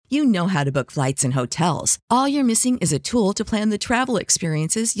You know how to book flights and hotels. All you're missing is a tool to plan the travel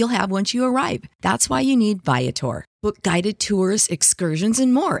experiences you'll have once you arrive. That's why you need Viator. Book guided tours, excursions,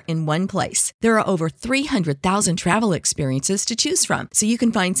 and more in one place. There are over 300,000 travel experiences to choose from, so you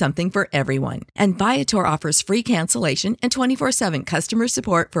can find something for everyone. And Viator offers free cancellation and 24/7 customer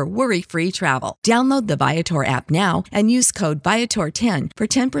support for worry-free travel. Download the Viator app now and use code Viator10 for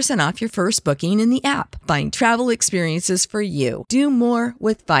 10% off your first booking in the app. Find travel experiences for you. Do more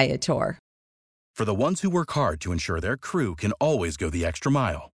with Viator. For the ones who work hard to ensure their crew can always go the extra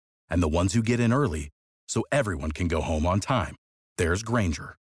mile, and the ones who get in early so everyone can go home on time, there's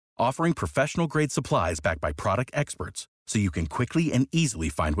Grainger, offering professional-grade supplies backed by product experts so you can quickly and easily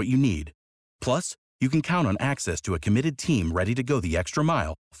find what you need. Plus, you can count on access to a committed team ready to go the extra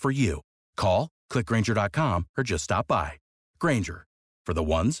mile for you. Call, click Grainger.com, or just stop by. Grainger, for the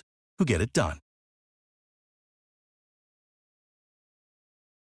ones who get it done.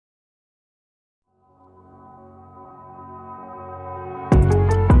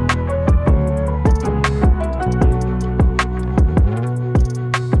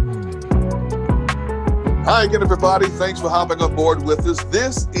 Hi again, everybody. Thanks for hopping on board with us.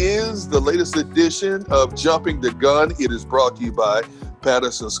 This is the latest edition of Jumping the Gun. It is brought to you by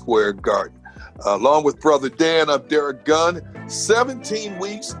Patterson Square Garden. Along with Brother Dan, I'm Derek Gunn. 17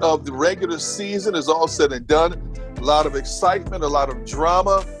 weeks of the regular season is all said and done. A lot of excitement, a lot of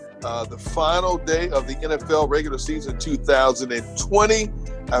drama. The final day of the NFL regular season 2020.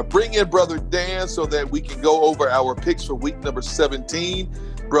 Bring in Brother Dan so that we can go over our picks for week number 17.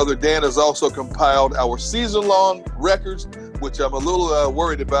 Brother Dan has also compiled our season-long records, which I'm a little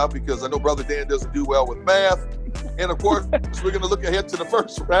worried about because I know Brother Dan doesn't do well with math. And, of course, we're going to look ahead to the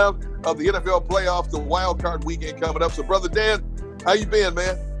first round of the NFL playoffs, the wild card weekend coming up. So, Brother Dan, how you been,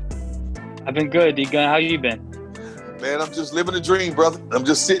 man? I've been good, D-Gun. How you been? Man, I'm just living a dream, brother. I'm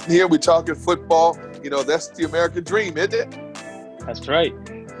just sitting here. We're talking football. You know, that's the American dream, isn't it? That's right.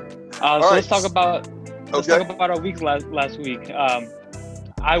 Let's talk about our weeks last week.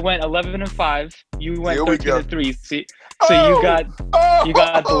 I went 11-5. You went 13-3. So you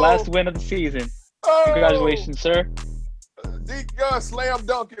got the last win of the season. Congratulations, sir. D-Gun slam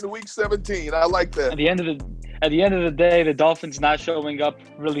dunk in week 17. I like that. At the end of the day, the Dolphins not showing up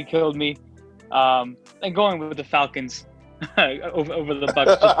really killed me. And going with the Falcons over the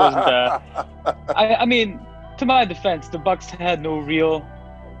Bucs just wasn't. I mean, to my defense, the Bucs had no real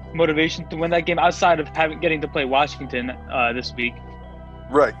motivation to win that game outside of getting to play Washington this week.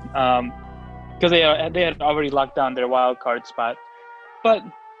 Right. Because they had already locked down their wild card spot. But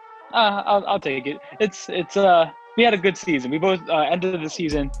I'll take it. It's we had a good season. We both ended the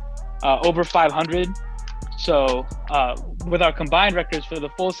season over 500. So with our combined records for the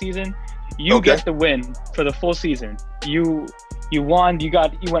full season, you get the win for the full season. You won. You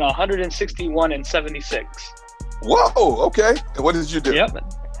went 161-76. Whoa. Okay. And what did you do? Yep.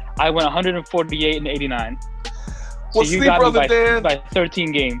 I went 148-89. Well, so you got Brother me Dan, by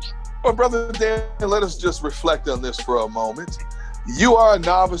 13 games. Well, Brother Dan, let us just reflect on this for a moment. You are a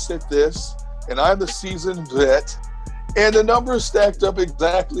novice at this, and I'm the seasoned vet, and the numbers stacked up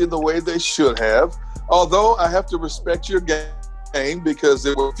exactly in the way they should have. Although I have to respect your game because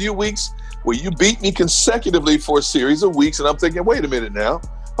there were a few weeks where you beat me consecutively for a series of weeks, and I'm thinking, wait a minute now.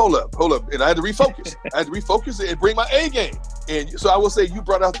 Hold up. And I had to refocus. And bring my A game. And so I will say you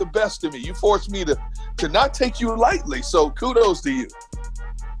brought out the best in me. You forced me to not take you lightly. So kudos to you.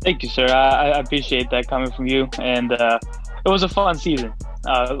 Thank you, sir. I appreciate that coming from you. And it was a fun season.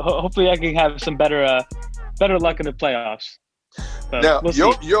 Hopefully I can have some better luck in the playoffs. But now, we'll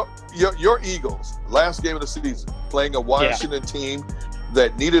your Eagles, last game of the season, playing a Washington team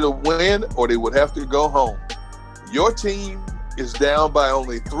that needed a win or they would have to go home. Your team is down by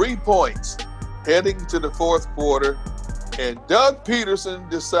only 3 points heading to the fourth quarter, and Doug Peterson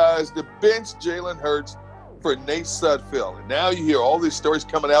decides to bench Jalen Hurts for Nate Sudfeld. And now you hear all these stories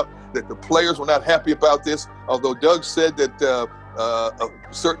coming out that the players were not happy about this, although Doug said that a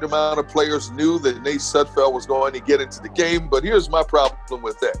certain amount of players knew that Nate Sudfeld was going to get into the game. But here's my problem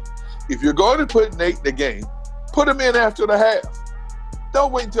with that. If you're going to put Nate in the game, put him in after the half.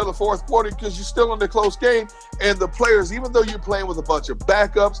 Don't wait until the fourth quarter because you're still in the close game. And the players, even though you're playing with a bunch of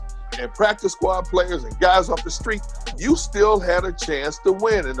backups and practice squad players and guys off the street, you still had a chance to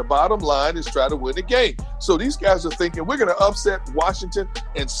win. And the bottom line is try to win the game. So these guys are thinking we're going to upset Washington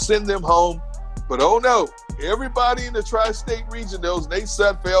and send them home. But oh no, everybody in the tri-state region knows Nate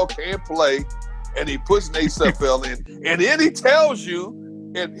Sudfeld can't play. And he puts Nate Sudfeld in. And then he tells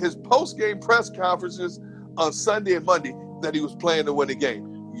you in his post-game press conferences on Sunday and Monday that he was playing to win the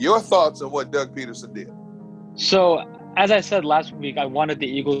game. Your thoughts on what Doug Peterson did? So as I said last week, I wanted the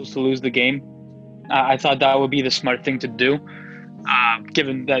Eagles to lose the game. I thought that would be the smart thing to do,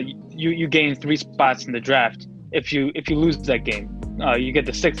 given that you gain 3 spots in the draft. If you lose that game, you get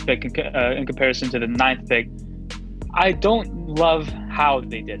the 6th pick in comparison to the 9th pick. I don't love how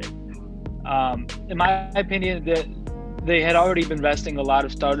they did it. In my opinion, they had already been resting a lot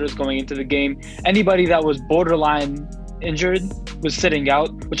of starters going into the game. Anybody that was borderline injured was sitting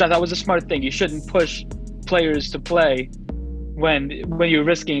out, which I thought was a smart thing. You shouldn't push players to play when you're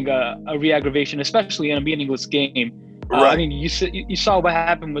risking a re-aggravation, especially in a meaningless game. Right. I mean, you saw what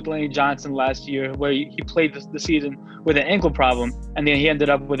happened with Lane Johnson last year, where he played the season with an ankle problem, and then he ended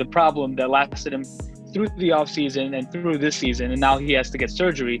up with a problem that lasted him through the offseason and through this season, and now he has to get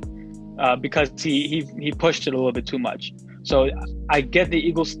surgery because he pushed it a little bit too much. So I get the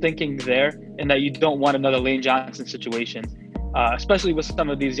Eagles thinking there, and that you don't want another Lane Johnson situation, especially with some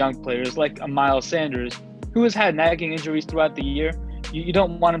of these young players like a Miles Sanders, who has had nagging injuries throughout the year. You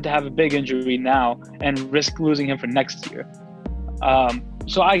don't want him to have a big injury now and risk losing him for next year.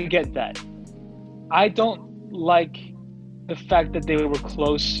 So I get that. I don't like the fact that they were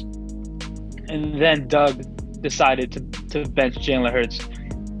close and then Doug decided to bench Jalen Hurts.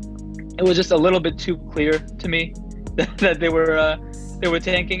 It was just a little bit too clear to me that they were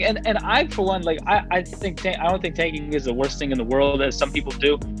tanking. And I, for one, I don't think tanking is the worst thing in the world, as some people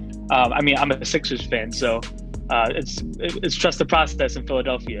do. I mean, I'm a Sixers fan, so it's trust the process in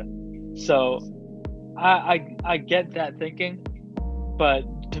Philadelphia. So I get that thinking, but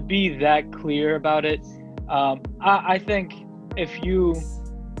to be that clear about it, I think if you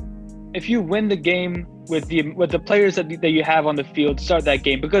win the game with the players that you have on the field, start that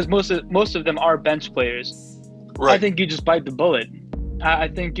game, because most of them are bench players. Right. I think you just bite the bullet. I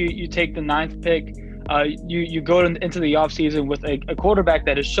think you take the 9th pick. You go into the offseason with a quarterback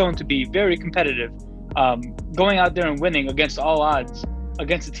that is shown to be very competitive, going out there and winning against all odds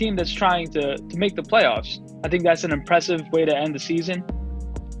against a team that's trying to make the playoffs. I think that's an impressive way to end the season.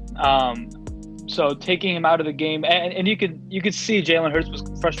 So taking him out of the game, and you could see Jalen Hurts was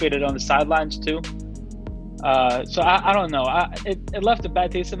frustrated on the sidelines too. So I don't know. It left a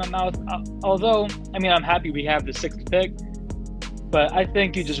bad taste in my mouth. Although, I mean, I'm happy we have the 6th pick. But I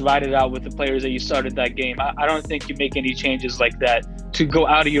think you just ride it out with the players that you started that game. I don't think you make any changes like that to go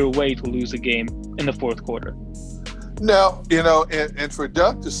out of your way to lose a game in the 4th quarter. No, and for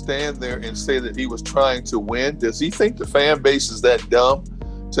Doug to stand there and say that he was trying to win, does he think the fan base is that dumb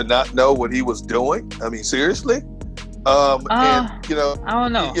to not know what he was doing? I mean, seriously? And, I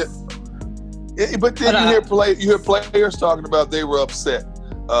don't know. But then you hear players talking about they were upset.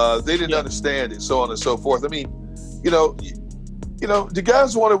 They didn't understand it, so on and so forth. I mean, the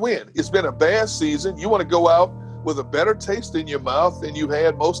guys want to win. It's been a bad season. You want to go out with a better taste in your mouth than you've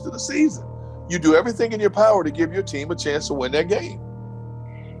had most of the season. You do everything in your power to give your team a chance to win that game.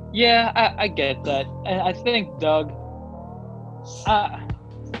 Yeah, I get that. And I think Doug, I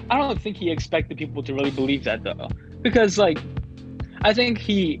don't think he expected people to really believe that, though. Because, I think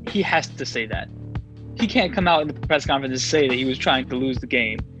he has to say that. He can't come out in the press conference and say that he was trying to lose the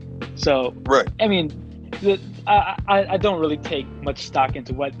game. So, right. I mean, I don't really take much stock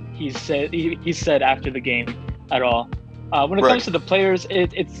into what he said after the game at all. When it comes to the players,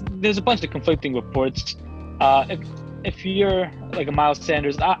 there's a bunch of conflicting reports. If you're like a Miles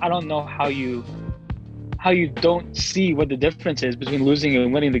Sanders, I don't know how you don't see what the difference is between losing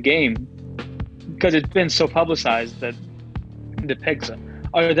and winning the game, because it's been so publicized that the picks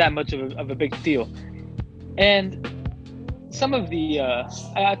are that much of a big deal. And some of the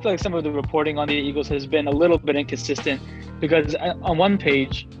I feel like some of the reporting on the Eagles has been a little bit inconsistent, because on one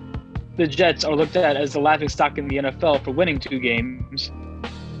page the Jets are looked at as the laughingstock in the NFL for winning 2 games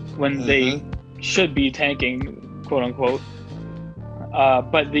when they should be tanking, quote unquote.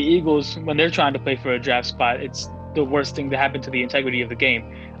 But the Eagles, when they're trying to play for a draft spot, it's the worst thing to happen to the integrity of the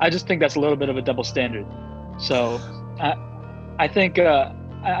game. I just think that's a little bit of a double standard. So I think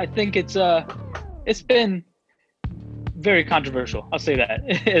it's been very controversial. I'll say that.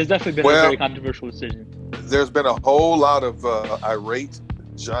 It's definitely been a very controversial decision. There's been a whole lot of irate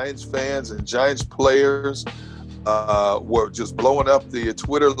Giants fans and Giants players were just blowing up the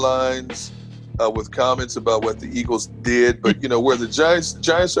Twitter lines with comments about what the Eagles did. But, where the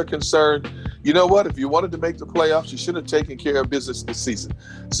Giants are concerned, you know what? If you wanted to make the playoffs, you should have taken care of business this season.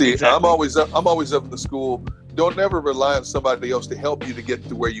 See, exactly. I'm always of the school. Don't ever rely on somebody else to help you to get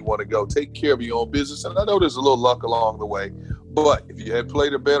to where you want to go. Take care of your own business. And I know there's a little luck along the way, but if you had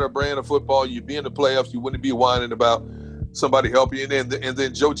played a better brand of football, you'd be in the playoffs. You wouldn't be whining about somebody helping you. And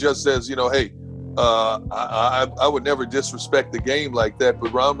then Joe just says, hey, I would never disrespect the game like that.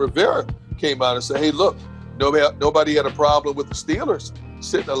 But Ron Rivera came out and said, hey, look, Nobody had a problem with the Steelers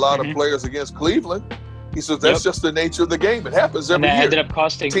sitting a lot of players against Cleveland. He says that's just the nature of the game. It happens every year. And that ended up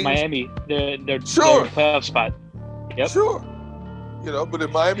costing Miami their playoff spot. Yep. Sure. But if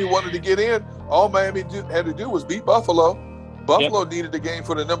Miami wanted to get in, all Miami had to do was beat Buffalo. Buffalo needed the game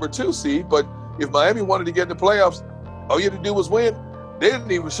for the number 2 seed, but if Miami wanted to get in the playoffs, all you had to do was win. They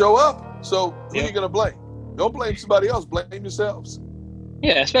didn't even show up. So who are you going to blame? Don't blame somebody else. Blame yourselves.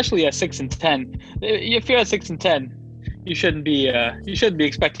 Yeah, especially at 6-10. If you're at 6-10, you shouldn't be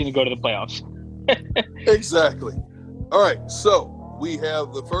expecting to go to the playoffs. Exactly. All right, so we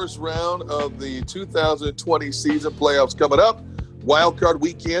have the first round of the 2020 season playoffs coming up. Wild card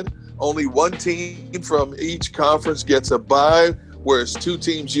weekend. Only one team from each conference gets a bye, whereas 2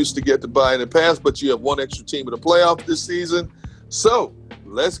 teams used to get the bye in the past, but you have one extra team in the playoff this season. So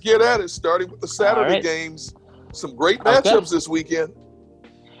let's get at it, starting with the Saturday games. Some great matchups this weekend.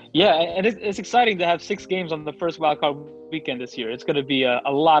 Yeah, and it's exciting to have 6 games on the first wild card weekend this year. It's going to be a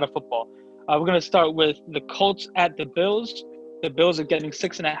lot of football. We're going to start with the Colts at the Bills. The Bills are getting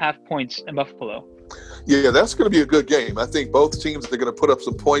 6.5 points in Buffalo. Yeah, that's going to be a good game. I think both teams are going to put up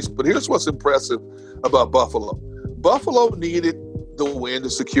some points. But here's what's impressive about Buffalo. Buffalo needed the win to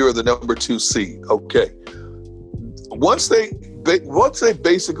secure the number 2 seed. Okay. Once they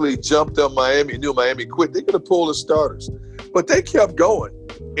basically jumped on Miami and knew Miami quit, they could have pulled the starters. But they kept going.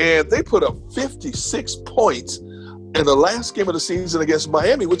 And they put up 56 points in the last game of the season against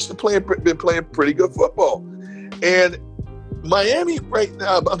Miami, which has been playing pretty good football. And Miami right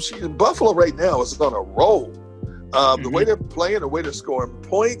now, Buffalo right now is on a roll. The way they're playing, the way they're scoring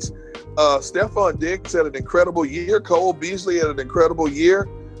points. Stephon Diggs had an incredible year. Cole Beasley had an incredible year.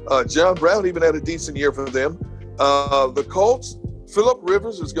 John Brown even had a decent year for them. The Colts, Phillip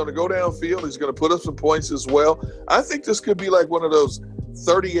Rivers is going to go downfield. He's going to put up some points as well. I think this could be like one of those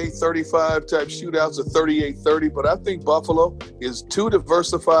 38-35 type shootouts, or 38-30. But I think Buffalo is too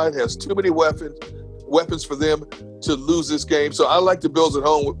diversified, has too many weapons for them to lose this game. So I like the Bills at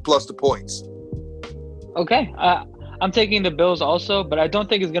home plus the points. Okay. I'm taking the Bills also, but I don't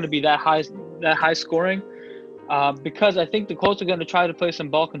think it's going to be that high scoring because I think the Colts are going to try to play some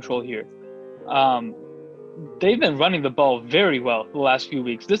ball control here. They've been running the ball very well the last few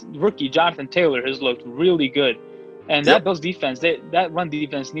weeks. This rookie, Jonathan Taylor, has looked really good. And that Bills defense, that run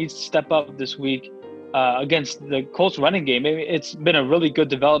defense needs to step up this week against the Colts running game. It's been a really good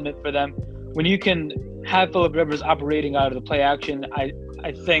development for them. When you can have Phillip Rivers operating out of the play action,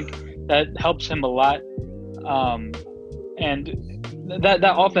 I think that helps him a lot. And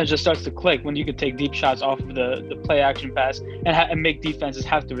that offense just starts to click when you can take deep shots off of the play action pass and make defenses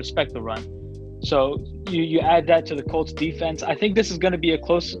have to respect the run. So you add that to the Colts defense. I think this is going to be a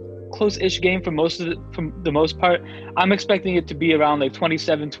close-ish game for the most part. I'm expecting it to be around like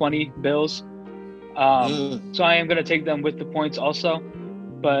 27-20 Bills. So I am going to take them with the points also.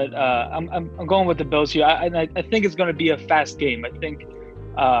 But I'm going with the Bills here. I think it's going to be a fast game. I think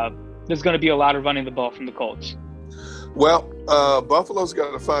there's going to be a lot of running the ball from the Colts. Well, Buffalo's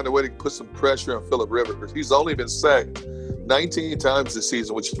got to find a way to put some pressure on Phillip Rivers. He's only been sacked 19 times this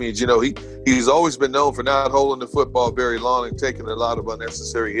season, which means, he's always been known for not holding the football very long and taking a lot of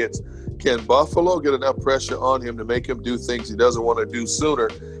unnecessary hits. Can Buffalo get enough pressure on him to make him do things he doesn't want to do sooner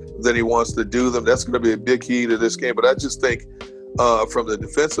than he wants to do them? That's going to be a big key to this game. But I just think from the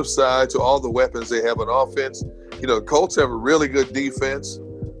defensive side to all the weapons they have on offense, the Colts have a really good defense.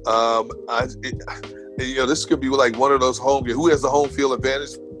 This could be like one of those home games. Who has the home field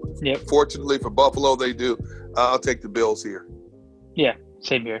advantage? Yep. Fortunately for Buffalo, they do. I'll take the Bills here. Yeah,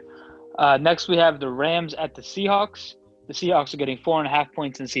 same here. Next, we have the Rams at the Seahawks. The Seahawks are getting 4.5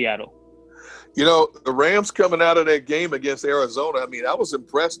 points in Seattle. The Rams coming out of that game against Arizona, I was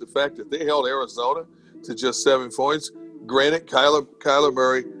impressed the fact that they held Arizona to just 7 points. Granted, Kyler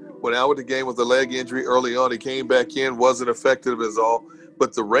Murray went out with the game with a leg injury early on. He came back in, wasn't effective as all.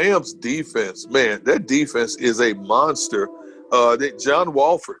 But the Rams defense, man, that defense is a monster. John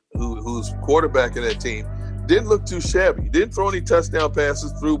Wolford, who's quarterback in that team, didn't look too shabby. He didn't throw any touchdown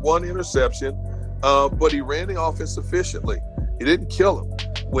passes, threw one interception, but he ran the offense efficiently. He didn't kill him.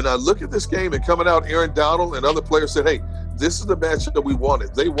 When I look at this game and coming out, Aaron Donald and other players said, hey, this is the matchup that we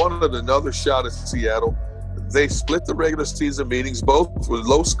wanted. They wanted another shot at Seattle. They split the regular season meetings, both with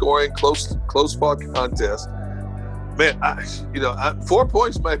low-scoring, close-fought contests. Man, 4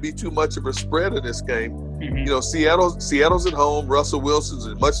 points might be too much of a spread in this game. Mm-hmm. Seattle's at home. Russell Wilson's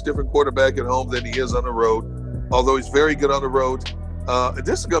a much different quarterback at home than he is on the road, although he's very good on the road.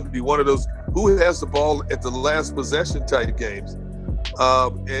 This is going to be one of those who has the ball at the last possession type games.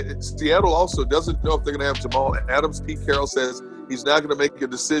 And Seattle also doesn't know if they're going to have Jamal Adams. Pete Carroll says He's not going to make a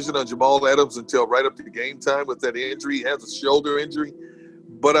decision on Jamal Adams until right up to game time with that injury. He has a shoulder injury.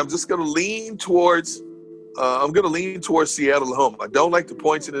 But I'm just going to lean towards Seattle at home. I don't like the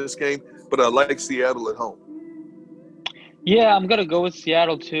points in this game, but I like Seattle at home. Yeah, I'm going to go with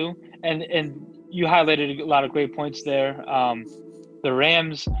Seattle too. And you highlighted a lot of great points there. The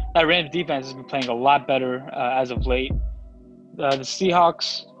Rams defense has been playing a lot better as of late. The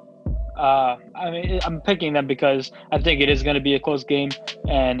Seahawks, I'm picking them because I think it is going to be a close game,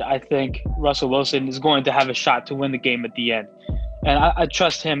 and I think Russell Wilson is going to have a shot to win the game at the end. And I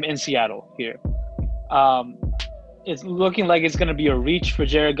trust him in Seattle here. It's looking like it's going to be a reach for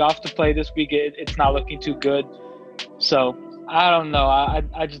Jared Goff to play this week. It's not looking too good. So I don't know.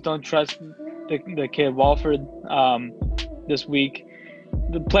 I just don't trust the kid Walford this week.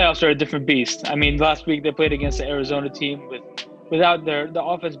 The playoffs are a different beast. I mean, last week they played against the Arizona team without the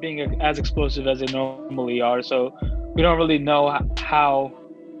offense being as explosive as they normally are. So we don't really know how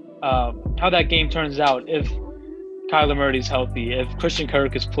that game turns out if Kyler Murray's healthy, if Christian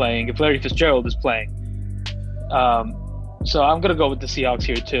Kirk is playing, if Larry Fitzgerald is playing. So I'm going to go with the Seahawks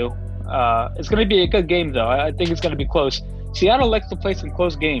here too. It's going to be a good game though. I think it's going to be close. Seattle likes to play some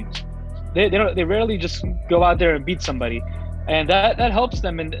close games. They rarely just go out there and beat somebody. And that helps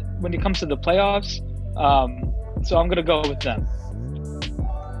them when it comes to the playoffs. So I'm going to go with them.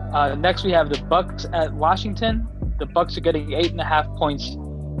 Next, we have the Bucs at Washington. The Bucs are getting 8.5 points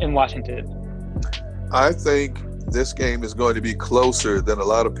in Washington. I think this game is going to be closer than a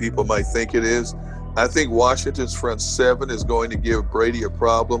lot of people might think it is. I think Washington's front seven is going to give Brady a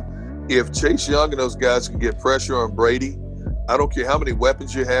problem. If Chase Young and those guys can get pressure on Brady, I don't care how many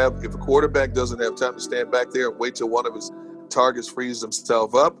weapons you have. If a quarterback doesn't have time to stand back there and wait till one of his targets frees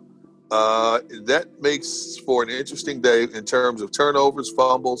himself up, that makes for an interesting day in terms of turnovers,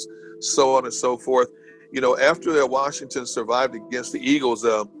 fumbles, so on and so forth. You know, after Washington survived against the Eagles,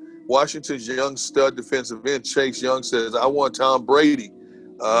 Washington's young stud defensive end, Chase Young, says, I want Tom Brady.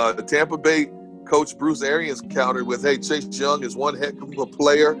 The Tampa Bay coach Bruce Arians countered with, hey, Chase Young is one heck of a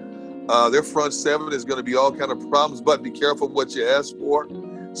player. Their front seven is going to be all kind of problems, but be careful what you ask for.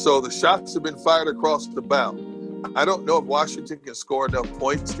 So the shots have been fired across the bow. I don't know if Washington can score enough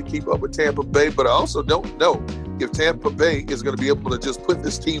points to keep up with Tampa Bay, but I also don't know if Tampa Bay is going to be able to just put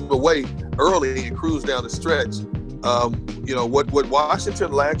this team away early and cruise down the stretch. You know, what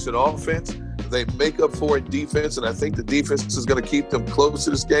Washington lacks in offense, they make up for in defense, and I think the defense is going to keep them close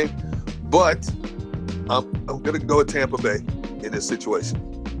to this game. But I'm going to go with Tampa Bay in this situation.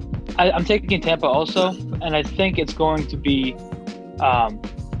 I'm taking Tampa also, and I think it's going to be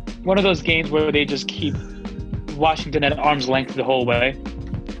one of those games where they just keep Washington at arm's length the whole way.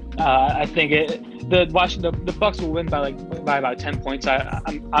 I think the Bucs will win by about 10 points.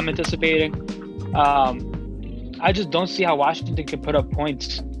 I'm anticipating. I just don't see how Washington can put up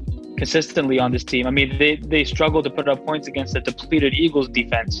points consistently on this team. I mean, they struggle to put up points against the depleted Eagles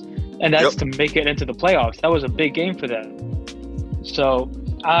defense, and that's to make it into the playoffs. That was a big game for them. So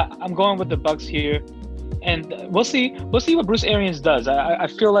I'm going with the Bucs here, and we'll see what Bruce Arians does. I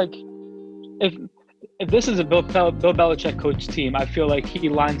feel like if this is a Bill Belichick coach team, I feel like he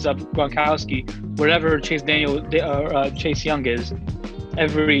lines up Gronkowski wherever Chase Young is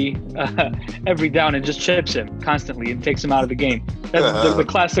every down and just chips him constantly and takes him out of the game. That's the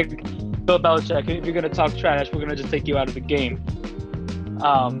classic Bill Belichick. If you're going to talk trash, we're going to just take you out of the game.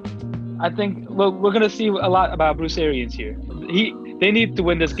 I think we're going to see a lot about Bruce Arians here. They need to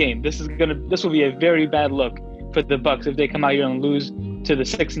win this game. This will be a very bad look for the Bucs if they come out here and lose to the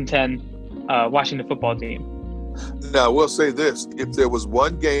 6-10 Washington football team. Now, I will say this. If there was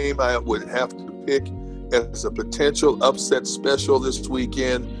one game I would have to pick as a potential upset special this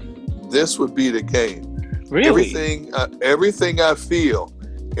weekend, this would be the game. Really? Everything I feel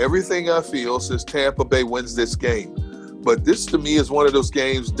says Tampa Bay wins this game. But this, to me, is one of those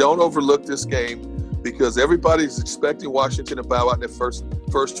games. Don't overlook this game because everybody's expecting Washington to bow out in their first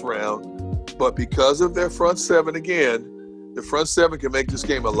round. But because of their front seven again, the front seven can make this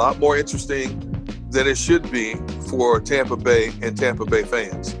game a lot more interesting than it should be for Tampa Bay and Tampa Bay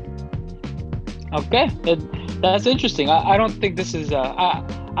fans. Okay, that's interesting. I don't think this is.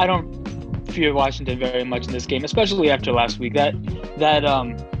 I don't fear Washington very much in this game, especially after last week. That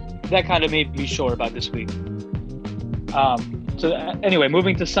kind of made me sure about this week. So anyway,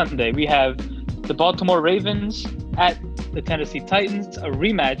 moving to Sunday, we have the Baltimore Ravens at the Tennessee Titans, a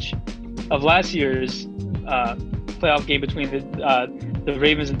rematch of last year's playoff game between the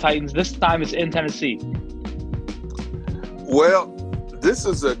Ravens and Titans. This time it's in Tennessee. Well, this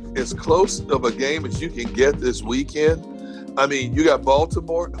is as close of a game as you can get this weekend. I mean, you got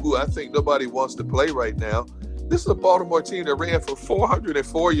Baltimore, who I think nobody wants to play right now. This is a Baltimore team that ran for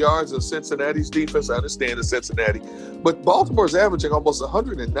 404 yards in Cincinnati's defense. I understand it's Cincinnati, but Baltimore's averaging almost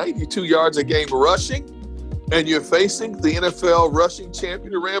 192 yards a game rushing, and you're facing the NFL rushing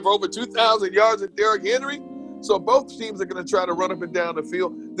champion who ran for over 2,000 yards at Derrick Henry. So both teams are going to try to run up and down the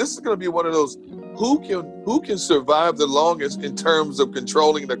field. This is going to be one of those who can survive the longest in terms of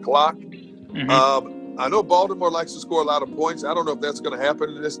controlling the clock. Mm-hmm. I know Baltimore likes to score a lot of points. I don't know if that's going to happen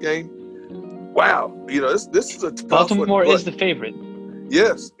in this game. Wow, this is a tough Baltimore one, is the favorite.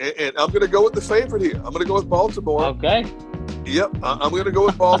 Yes, and I'm going to go with the favorite here. I'm going to go with Baltimore. Okay. Yep, I'm going to go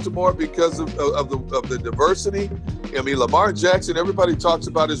with Baltimore because of the diversity. I mean, Lamar Jackson, everybody talks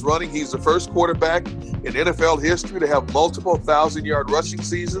about his running. He's the first quarterback in NFL history to have multiple 1,000-yard rushing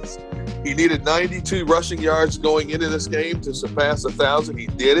seasons. He needed 92 rushing yards going into this game to surpass 1,000. He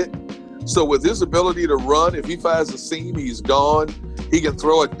did it. So with his ability to run, if he finds a seam, he's gone. He can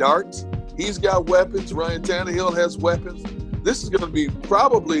throw a dart. He's got weapons. Ryan Tannehill has weapons. This is going to be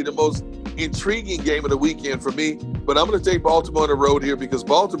probably the most intriguing game of the weekend for me, but I'm going to take Baltimore on the road here because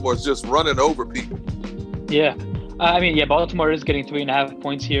Baltimore is just running over people. Yeah. Baltimore is getting 3.5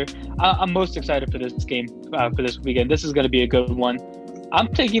 points here. I'm most excited for this game, for this weekend. This is going to be a good one. I'm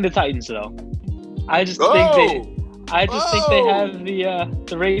taking the Titans, though. I just think they have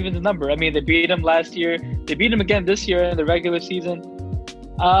the Ravens number. I mean, they beat them last year. They beat them again this year in the regular season.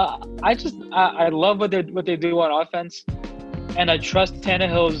 I love what they do on offense, and I trust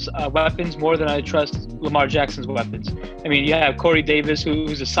Tannehill's weapons more than I trust Lamar Jackson's weapons. I mean, you have Corey Davis,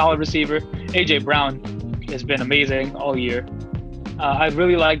 who's a solid receiver. A.J. Brown has been amazing all year. I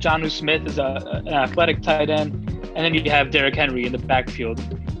really like Jonnu Smith as an athletic tight end, and then you have Derrick Henry in the backfield.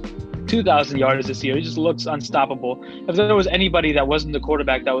 2,000 yards this year. He just looks unstoppable. If there was anybody that wasn't the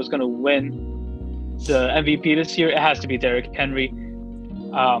quarterback that was going to win the MVP this year, it has to be Derrick Henry.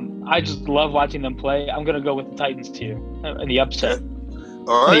 I just love watching them play. I'm going to go with the Titans here in the upset.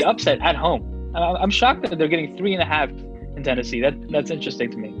 All right. The upset at home. I'm shocked that they're getting 3.5 in Tennessee. That's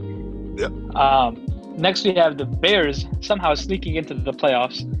interesting to me. Yep. Next, we have the Bears somehow sneaking into the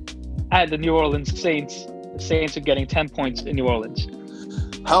playoffs at the New Orleans Saints. The Saints are getting 10 points in New Orleans.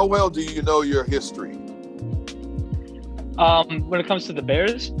 How well do you know your history? When it comes to the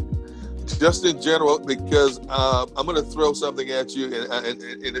Bears? Just in general, because I'm going to throw something at you, and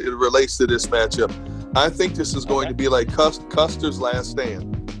it relates to this matchup. I think this is going to be like Custer's Last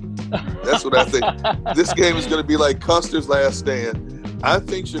Stand. That's what I think. This game is going to be like Custer's Last Stand. I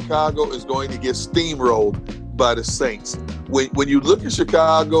think Chicago is going to get steamrolled by the Saints. When you look at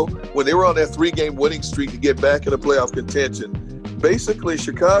Chicago, when they were on that 3-game winning streak to get back in the playoff contention, basically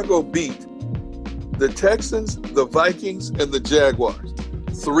Chicago beat the Texans, the Vikings, and the Jaguars.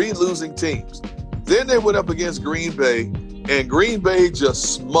 3 losing teams. Then they went up against Green Bay, and Green Bay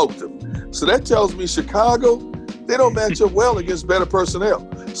just smoked them. So that tells me Chicago, they don't match up well against better personnel.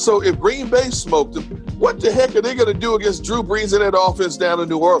 So if Green Bay smoked them, what the heck are they going to do against Drew Brees and that offense down in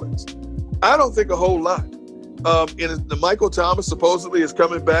New Orleans? I don't think a whole lot. And Michael Thomas supposedly is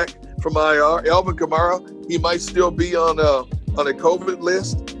coming back from IR. Alvin Kamara, he might still be on a COVID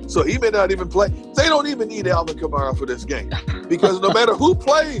list, so he may not even play. They don't even need Alvin Kamara for this game because no matter who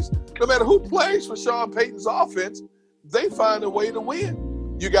plays for Sean Payton's offense, they find a way to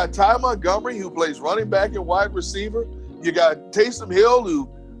win. You got Ty Montgomery, who plays running back and wide receiver. You got Taysom Hill, who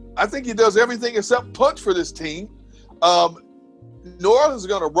I think he does everything except punch for this team. New Orleans is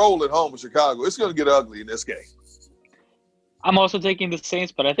going to roll at home with Chicago. It's going to get ugly in this game. I'm also taking the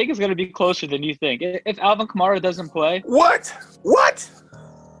Saints, but I think it's going to be closer than you think. If Alvin Kamara doesn't play... What?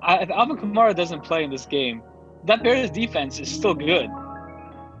 If Alvin Kamara doesn't play in this game, that Bears defense is still good.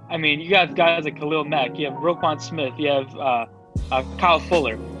 I mean, you got guys like Khalil Mack, you have Roquan Smith, you have Kyle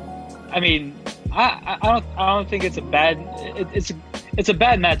Fuller. I mean, I don't think it's a bad it's a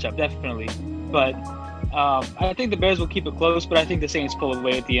bad matchup, definitely. But I think the Bears will keep it close, but I think the Saints pull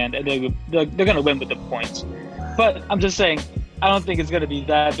away at the end, and they're going to win with the points. But I'm just saying, I don't think it's going to be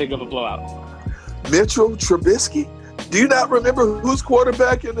that big of a blowout. Mitchell Trubisky? Do you not remember who's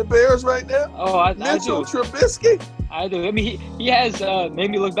quarterback in the Bears right now? Oh, I Mitchell do. Trubisky? I do. I mean, he has made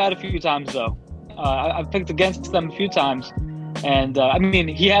me look bad a few times, though. I've picked against them a few times. And, I mean,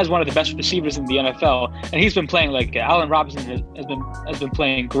 he has one of the best receivers in the NFL. And he's been playing like Allen Robinson has been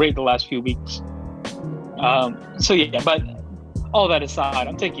playing great the last few weeks. But all that aside,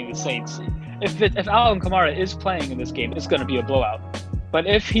 I'm taking the Saints. If Alvin Kamara is playing in this game, it's going to be a blowout. But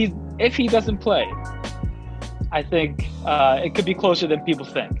if he doesn't play, I think it could be closer than people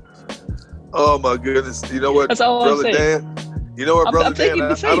think. Oh my goodness! You know what, That's all Brother I'm saying. Dan? You know what, Brother Dan?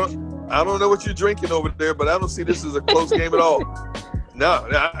 I don't know what you're drinking over there, but I don't see this as a close game at all. No,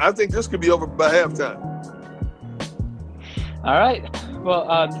 I think this could be over by halftime. All right. Well,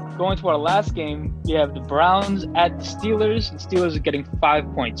 going to our last game, we have the Browns at the Steelers. The Steelers are getting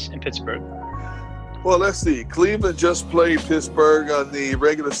 5 points in Pittsburgh. Well, let's see. Cleveland just played Pittsburgh on the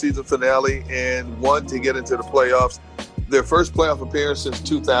regular season finale and won to get into the playoffs. Their first playoff appearance since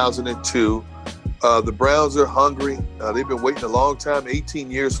 2002. The Browns are hungry. They've been waiting a long time,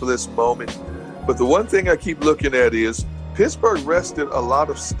 18 years for this moment. But the one thing I keep looking at is Pittsburgh rested a lot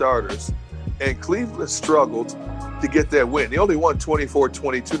of starters, and Cleveland struggled to get that win. They only won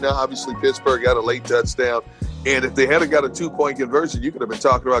 24-22. Now, obviously, Pittsburgh got a late touchdown. And if they had got a 2-point conversion, you could have been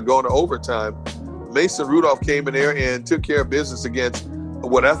talking about going to overtime. Mason Rudolph came in there and took care of business against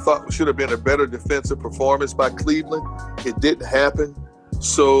what I thought should have been a better defensive performance by Cleveland. It didn't happen.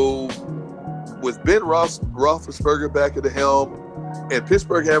 So with Ben Roethlisberger back at the helm and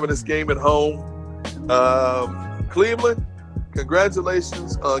Pittsburgh having this game at home, Cleveland,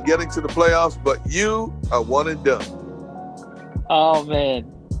 congratulations on getting to the playoffs, but you are one and done. Oh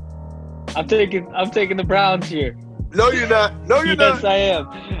man, I'm taking the Browns here. No, you're not. No, you're not. Yes, I am.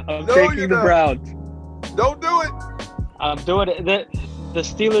 I'm taking the Browns. Don't do it. I'm doing it. The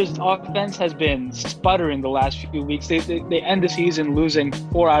Steelers' offense has been sputtering the last few weeks. They end the season losing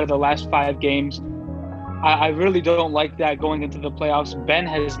 4 out of the last 5 games. I really don't like that going into the playoffs. Ben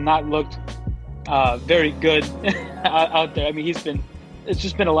has not looked very good out there. I mean, it's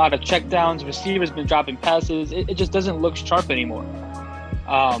just been a lot of checkdowns. Receivers been dropping passes. It just doesn't look sharp anymore.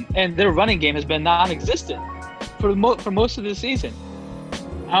 And their running game has been non-existent for most of the season.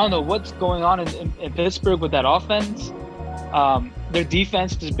 I don't know what's going on in Pittsburgh with that offense. Their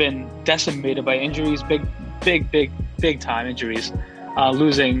defense has been decimated by injuries, big time injuries.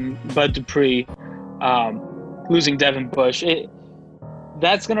 Losing Bud Dupree, losing Devin Bush.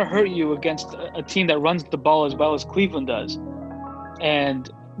 That's going to hurt you against a team that runs the ball as well as Cleveland does. And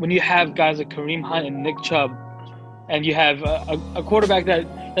when you have guys like Kareem Hunt and Nick Chubb, and you have a quarterback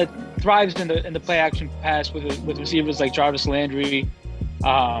that thrives in the play action pass with receivers like Jarvis Landry,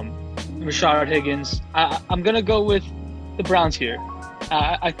 Rashard Higgins, I'm gonna go with the Browns here.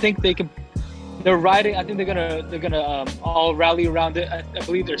 I think they can. They're riding. I think they're gonna all rally around it. I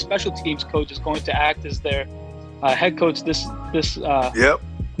believe their special teams coach is going to act as their head coach this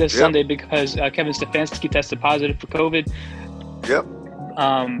Sunday because Kevin Stefanski tested positive for COVID. Yep.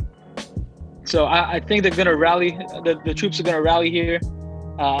 So I think they're gonna rally. The troops are gonna rally here.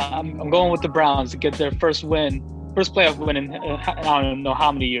 I'm going with the Browns to get their first playoff win in I don't know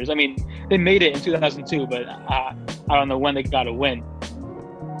how many years. I mean, they made it in 2002, but I don't know when they got a win.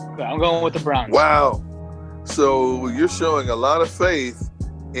 But I'm going with the Browns. Wow. So you're showing a lot of faith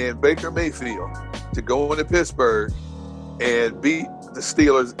in Baker Mayfield to go into Pittsburgh and beat the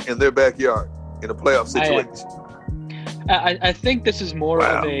Steelers in their backyard in a playoff situation. I think this is more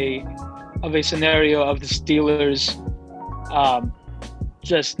of a scenario of the Steelers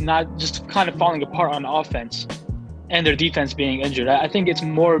just kind of falling apart on offense and their defense being injured. I think it's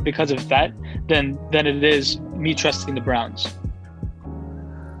more because of that than it is me trusting the Browns.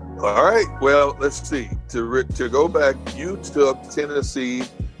 All right. Well, let's see. To go back, you took Tennessee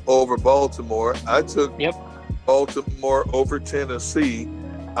over Baltimore. I took Baltimore over Tennessee.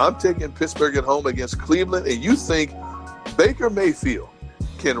 I'm taking Pittsburgh at home against Cleveland, and you think Baker Mayfield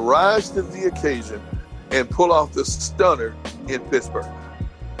can rise to the occasion and pull off the stunner in Pittsburgh?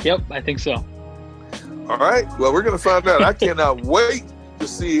 Yep, I think so. All right. Well, we're going to find out. I cannot wait to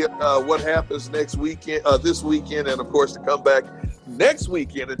see what happens this weekend, and, of course, to come back next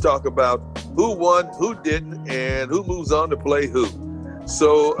weekend and talk about who won, who didn't, and who moves on to play who.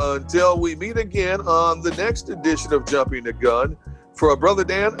 So until we meet again on the next edition of Jumping the Gun, for Brother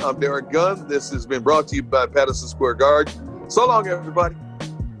Dan, I'm Derek Gunn. This has been brought to you by Patterson Square Garden. So long, everybody.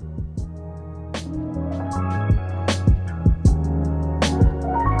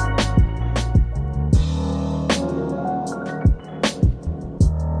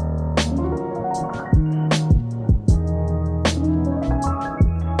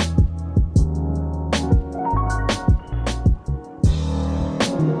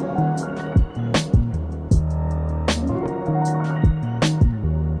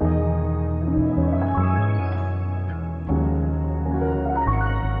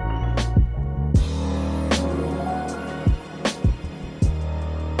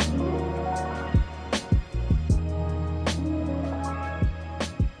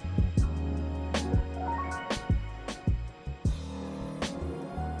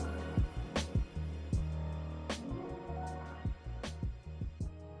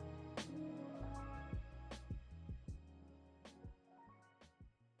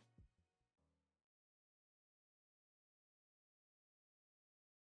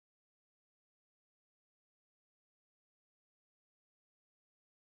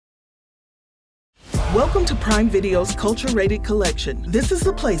 Welcome to Prime Video's Culture-Rated Collection. This is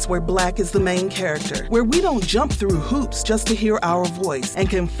the place where Black is the main character, where we don't jump through hoops just to hear our voice, and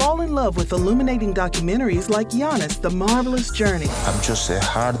can fall in love with illuminating documentaries like Giannis, The Marvelous Journey. I'm just a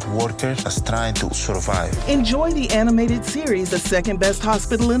hard worker that's trying to survive. Enjoy the animated series, The Second Best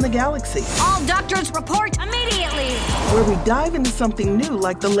Hospital in the Galaxy. All doctors report immediately! Where we dive into something new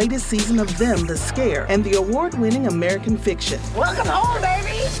like the latest season of Them, The Scare, and the award-winning American Fiction. Welcome home,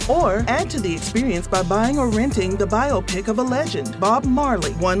 baby! Or add to the experience by buying or renting the biopic of a legend, Bob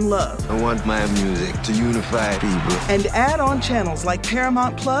Marley, One Love. I want my music to unify people. And add on channels like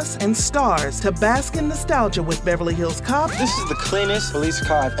Paramount Plus and Stars to bask in nostalgia with Beverly Hills Cop. This is the cleanest police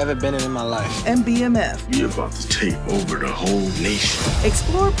car I've ever been in my life. And BMF. You're about to take over the whole nation.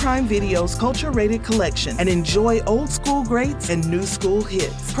 Explore Prime Video's Culture-Rated Collection and enjoy old school greats and new school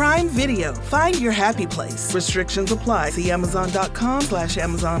hits. Prime Video. Find your happy place. Restrictions apply. See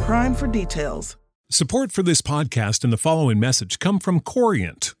Amazon.com/Amazon Prime for details. Support for this podcast and the following message come from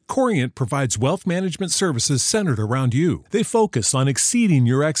Corient. Corient provides wealth management services centered around you. They focus on exceeding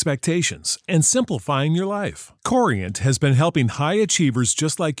your expectations and simplifying your life. Corient has been helping high achievers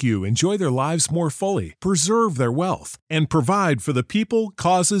just like you enjoy their lives more fully, preserve their wealth, and provide for the people,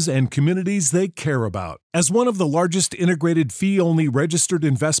 causes, and communities they care about. As one of the largest integrated fee-only registered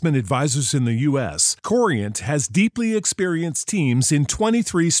investment advisors in the U.S., Corient has deeply experienced teams in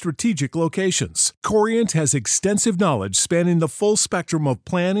 23 strategic locations. Corient has extensive knowledge spanning the full spectrum of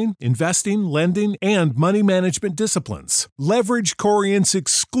planning, investing, lending, and money management disciplines. Leverage Corient's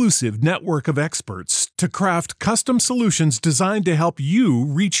exclusive network of experts to craft custom solutions designed to help you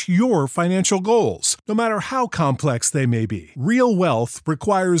reach your financial goals, no matter how complex they may be. Real wealth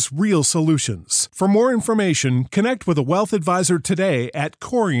requires real solutions. For more information, connect with a wealth advisor today at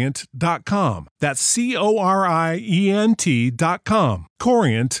Corient.com. That's Corient.com.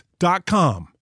 Corient.com.